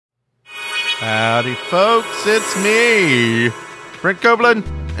Howdy, folks. It's me, Brent,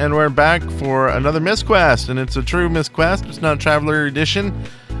 and we're back for another Myst quest, and it's a true Myst quest. It's not a Traveler Edition.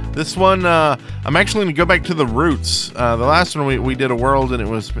 This one, I'm actually going to go back to the roots. The last one we did a world, and it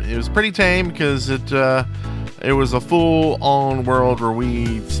was pretty tame because it was a full-on world where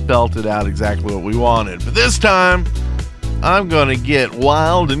we spelt it out exactly what we wanted. But this time, I'm going to get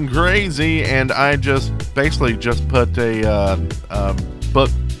wild and crazy, and I basically just put a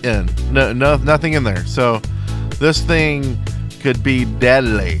book in. No, nothing in there. So this thing could be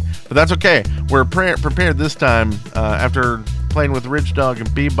deadly, but that's okay. We're prepared this time. After playing with Rich Dog and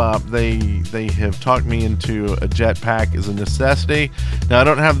Bebop, they have talked me into a jetpack as a necessity. Now I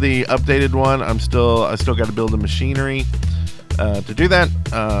don't have the updated one. I still got to build the machinery to do that.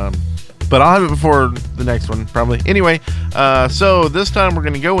 But I'll have it before the next one, probably. Anyway, so this time we're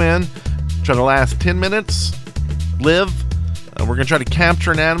going to go in, try to last 10 minutes, live. We're going to try to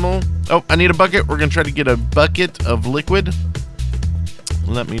capture an animal. Oh, I need a bucket. We're going to try to get a bucket of liquid.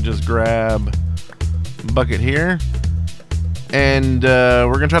 Let me just grab a bucket here. And we're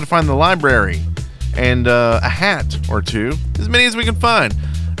going to try to find the library. And a hat or two. As many as we can find.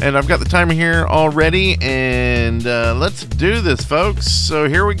 And I've got the timer here already. And let's do this, folks. So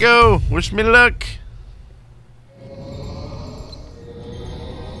here we go. Wish me luck.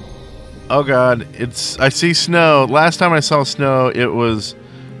 Oh God, I see snow. Last time I saw snow, it was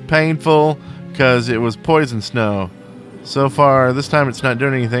painful because it was poison snow. So far, this time it's not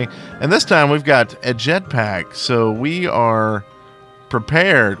doing anything. And this time we've got a jetpack, so we are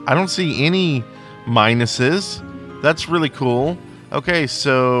prepared. I don't see any minuses. That's really cool. Okay,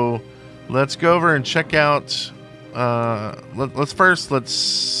 so let's go over and check out. Let's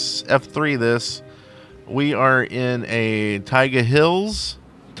F3 this. We are in a Taiga Hills.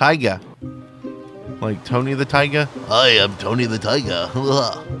 Taiga. Like Tony the Taiga. Hi, I'm Tony the Taiga.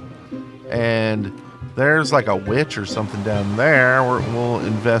 And there's like a witch or something down there. We'll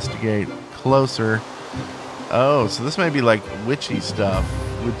investigate closer. Oh, so this may be like witchy stuff,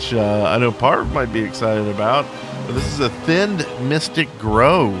 which I know Parv might be excited about. But this is a thinned mystic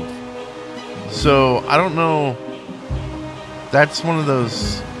grove. So I don't know. That's one of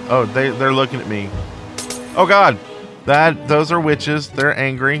those. Oh, they're looking at me. Oh God. Those are witches. They're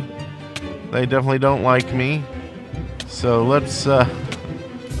angry. They definitely don't like me. So let's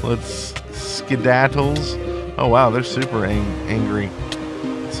skedaddles. Oh wow, they're super angry.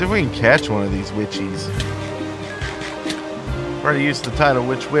 Let's see if we can catch one of these witchies. Already used the title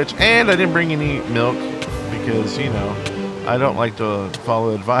witch, and I didn't bring any milk because I don't like to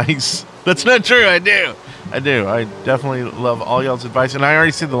follow advice. That's not true. I do. I definitely love all y'all's advice, and I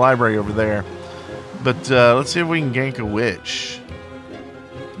already see the library over there. But let's see if we can gank a witch.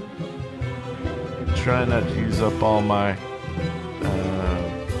 Try not to use up all my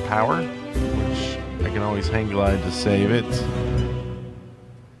power, which I can always hang glide to save it.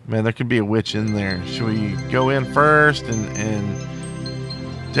 Man, there could be a witch in there. Should we go in first and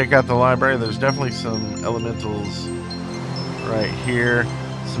take out the library? There's definitely some elementals right here.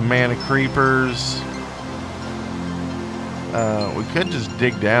 Some mana creepers. We could just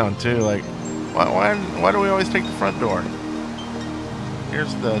dig down too, like. Why do we always take the front door?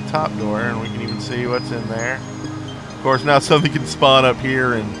 Here's the top door, and we can even see what's in there. Of course, now something can spawn up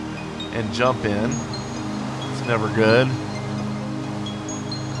here and jump in. It's never good.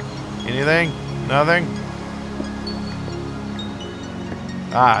 Anything? Nothing?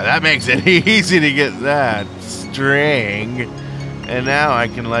 Ah, that makes it easy to get that string. And now I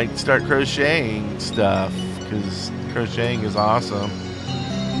can like start crocheting stuff because crocheting is awesome.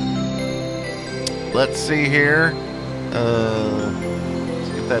 Let's see here. Let's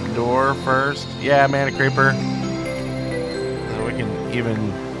get that door first. Yeah, mana creeper. And we can even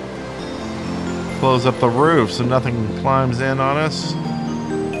close up the roof so nothing climbs in on us.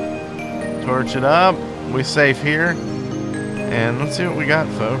 Torch it up. We safe here. And let's see what we got,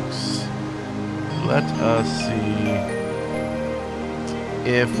 folks. Let us see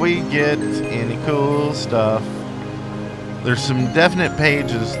if we get any cool stuff. There's some definite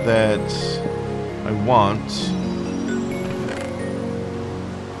pages that I want.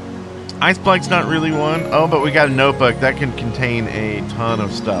 Ice Plague's not really one. Oh, but we got a notebook that can contain a ton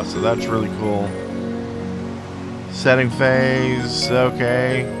of stuff, so that's really cool. Setting phase,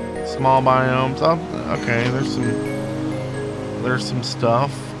 okay. Small biomes, oh, okay. There's some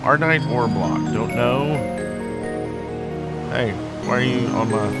stuff. Ardite ore block, don't know. Hey, why are you on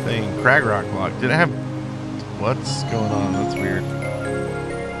my thing? Crag rock block. Did it have? What's going on? That's weird.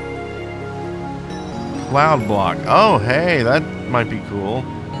 Cloud block. Oh, hey, that might be cool.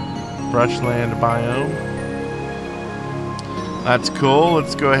 Brushland biome. That's cool.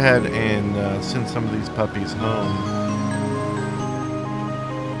 Let's go ahead and send some of these puppies home,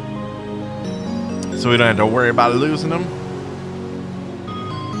 so we don't have to worry about losing them.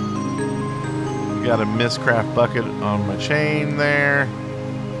 Got a Mystcraft bucket on my chain there.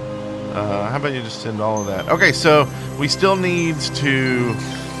 How about you just send all of that? Okay, so we still need to...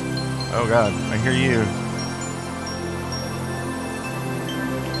 Oh god, I hear you.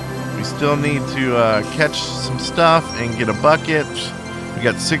 We still need to catch some stuff and get a bucket. We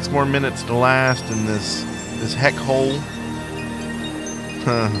got 6 more minutes to last in this heck hole.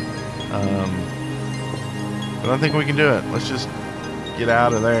 But I think we can do it. Let's just get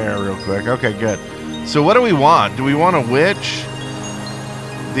out of there real quick. Okay, good. So what do we want? Do we want a witch?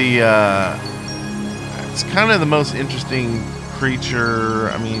 It's kind of the most interesting creature.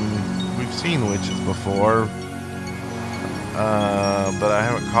 I mean, we've seen witches before, but I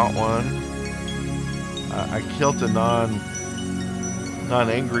haven't caught one. I killed a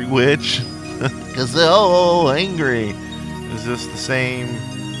non-angry witch because they're all angry. Is this the same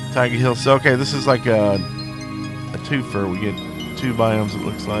Tiger Hill? So okay, this is like a twofer. We get 2 biomes, it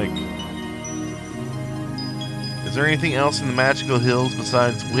looks like. Is there anything else in the magical hills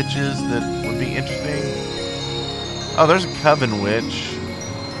besides witches that would be interesting? Oh, there's a coven witch.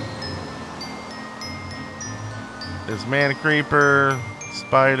 There's mana creeper,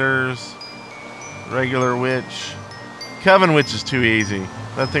 spiders, regular witch. Coven witch is too easy.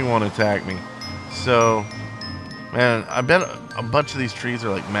 That thing won't attack me. So, man, I bet a bunch of these trees are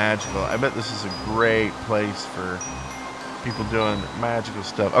like magical. I bet this is a great place for people doing magical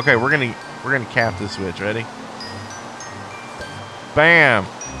stuff. Okay, we're gonna cap this witch. Ready? Bam!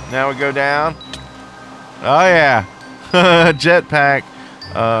 Now we go down. Oh yeah, jetpack.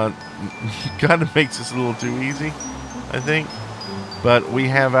 Kind of makes this a little too easy, I think. But we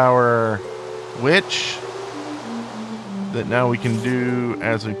have our witch that now we can do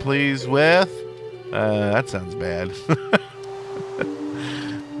as we please with. That sounds bad.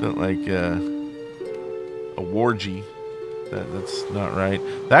 Don't like a wargy. That's not right.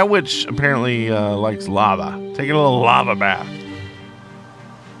 That witch apparently likes lava. Taking a little lava bath.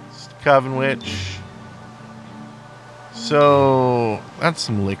 Coven witch. So that's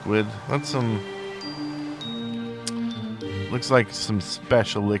some liquid. That's some. Looks like some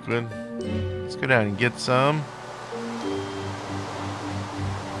special liquid. Let's go down and get some.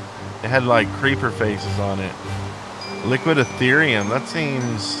 It had like creeper faces on it. Liquid Ethereum. That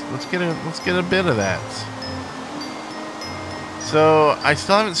seems. Let's get a bit of that. So I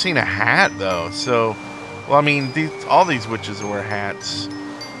still haven't seen a hat though. So, well, I mean, all these witches wear hats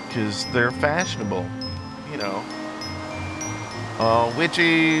because they're fashionable, you know.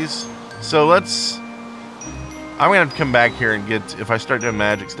 Witches. So let's. I'm gonna have to come back here and get if I start doing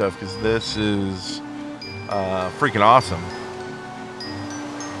magic stuff because this is freaking awesome.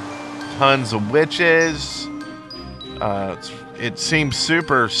 Tons of witches. It seems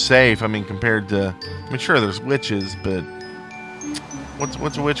super safe. I mean, compared to. I mean, sure, there's witches, but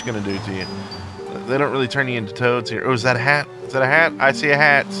what's a witch gonna do to you? They don't really turn you into toads here. Oh, is that a hat? Is that a hat? I see a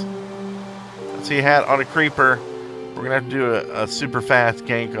hat. I see a hat on a creeper. We're gonna have to do a super fast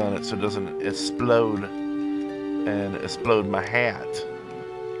gank on it so it doesn't explode and explode my hat.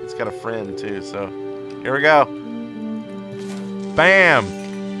 It's got a friend too, so here we go. Bam!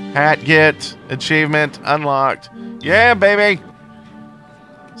 Hat get achievement unlocked. Yeah, baby.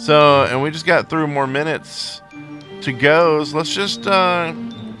 So, and we just got 3 more minutes to go. So let's just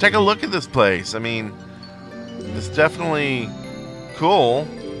take a look at this place. I mean, it's definitely cool.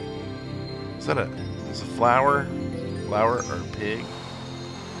 Is that a flower? Flower or a pig?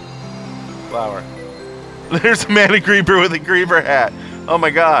 Flower. There's a mana creeper with a creeper hat. Oh my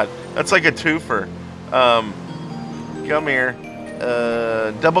god, that's like a twofer. Come here.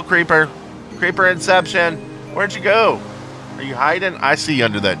 Double creeper. Creeper inception. Where'd you go? Are you hiding? I see you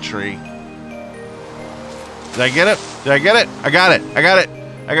under that tree. Did I get it? Did I get it? I got it. I got it.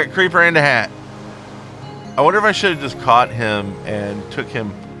 I got creeper and a hat. I wonder if I should have just caught him and took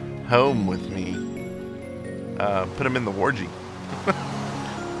him home with me. Put him in the wargy.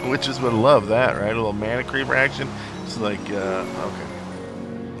 Witches would love that, right? A little mana creeper action. It's like, okay.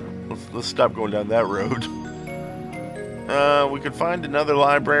 Let's stop going down that road. We could find another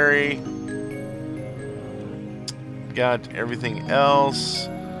library. Got everything else.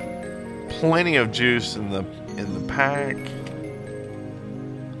 Plenty of juice in the pack.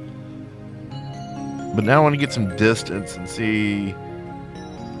 But now I want to get some distance and see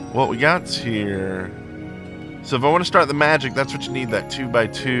what we got here. So if I want to start the magic, that's what you need, that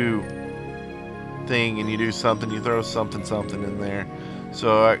 2x2 thing, and you do something, you throw something in there.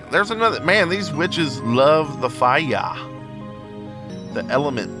 So there's another, man, these witches love the fire. the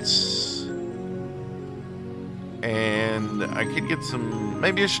elements. And I could get some,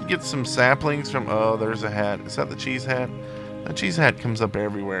 maybe I should get some saplings from, oh, there's a hat. Is that the cheese hat? The cheese hat comes up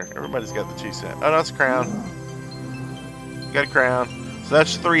everywhere. Everybody's got the cheese hat. Oh, that's a crown. Got a crown. So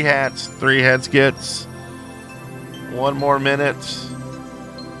that's 3 hats. 3 heads gets 1 more minute.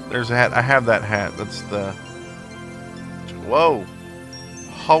 There's a hat. I have that hat. That's the... Whoa.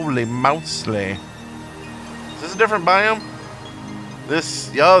 Holy mousely. Is this a different biome?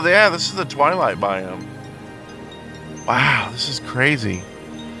 This... Oh, yeah. This is the Twilight biome. Wow. This is crazy.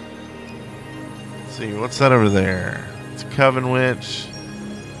 Let's see. What's that over there? It's a Coven Witch.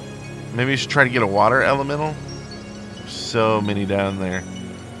 Maybe you should try to get a water elemental. There's so many down there.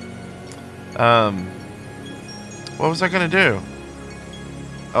 What was I going to do?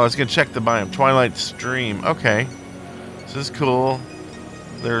 Oh, I was going to check the biome. Twilight Stream. Okay. This is cool.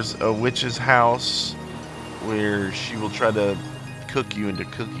 There's a witch's house where she will try to cook you into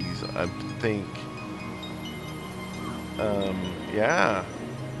cookies, I think. Yeah.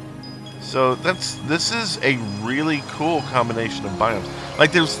 So this is a really cool combination of biomes.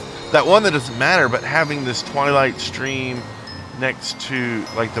 Like there's that one that doesn't matter, but having this Twilight Stream next to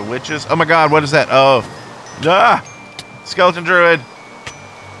like the witches. Oh my god, what is that? Oh. Ah! Skeleton Druid.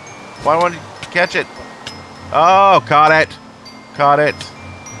 Why won't you catch it? Oh, caught it. Caught it.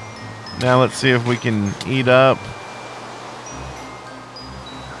 Now let's see if we can eat up.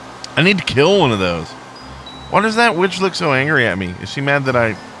 I need to kill one of those. Why does that witch look so angry at me? Is she mad that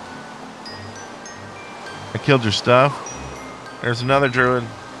I killed her stuff? There's another druid.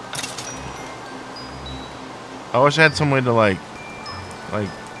 I wish I had some way to like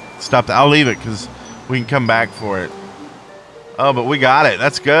stop that. I'll leave it because we can come back for it. Oh, but we got it.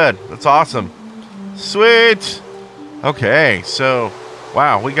 That's good. That's awesome. Sweet. Okay, so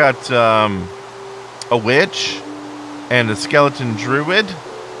wow, we got a witch and a skeleton druid.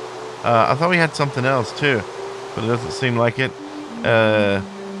 I thought we had something else too, but it doesn't seem like it.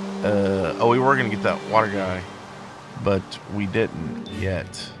 Oh, we were gonna get that water guy, but we didn't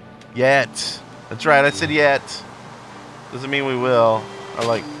yet. That's right, I said yet. Doesn't mean we will.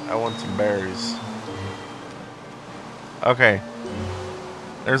 I want some berries. Okay.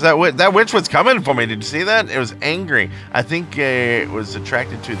 There's that witch. That witch was coming for me. Did you see that? It was angry. I think it was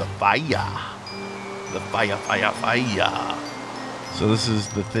attracted to the fire. The fire. So this is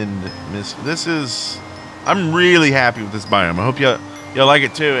the thin mist. This is... I'm really happy with this biome. I hope you'll like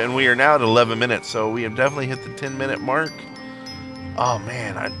it too. And we are now at 11 minutes. So we have definitely hit the 10-minute mark. Oh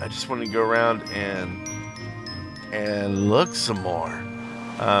man, I just want to go around and look some more.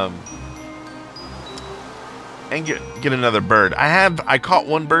 And get another bird. I caught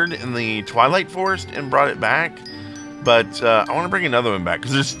one bird in the Twilight Forest and brought it back, but I want to bring another one back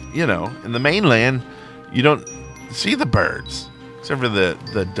because there's, you know, in the mainland you don't see the birds except for the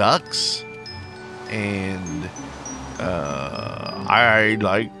ducks, and I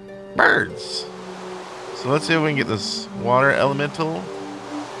like birds. So let's see if we can get this water elemental.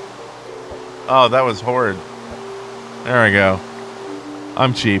 Oh, that was horrid. There we go.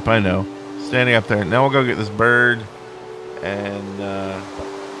 I'm cheap, I know. Standing up there. Now we'll go get this bird and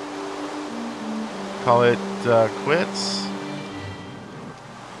call it quits.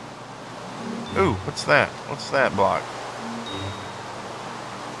 Ooh, what's that? What's that block?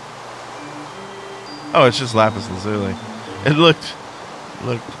 Oh, it's just lapis lazuli. It looked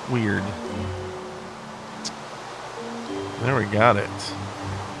weird. There we got it.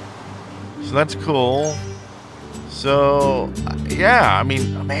 So that's cool. So, yeah, I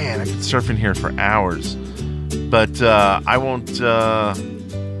mean, man, I could surf in here for hours. But I won't...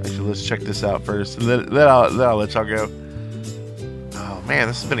 actually, let's check this out first. And then I'll let y'all go. Oh, man,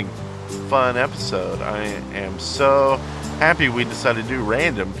 this has been a fun episode. I am so happy we decided to do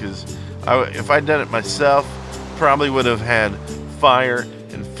random. Because if I'd done it myself, probably would have had fire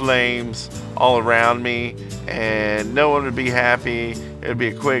and flames all around me. And no one would be happy. It would be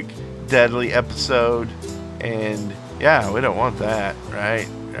a quick, deadly episode. And yeah, we don't want that, right?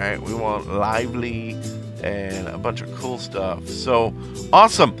 We want lively and a bunch of cool stuff. So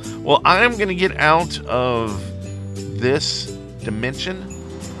awesome. Well, I'm gonna get out of this dimension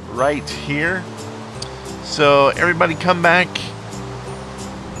right here. So everybody come back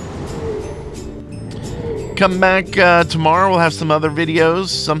tomorrow. We'll have some other videos,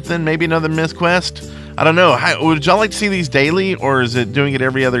 something, maybe another Myst quest. I don't know. Would y'all like to see these daily, or is it doing it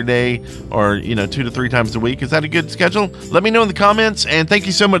every other day, or 2 to 3 times a week? Is that a good schedule? Let me know in the comments, and thank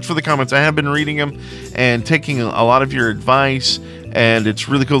you so much for the comments. I have been reading them and taking a lot of your advice, and it's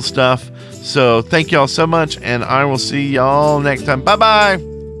really cool stuff. So thank y'all so much, and I will see y'all next time.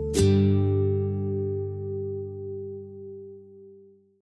 Bye-bye.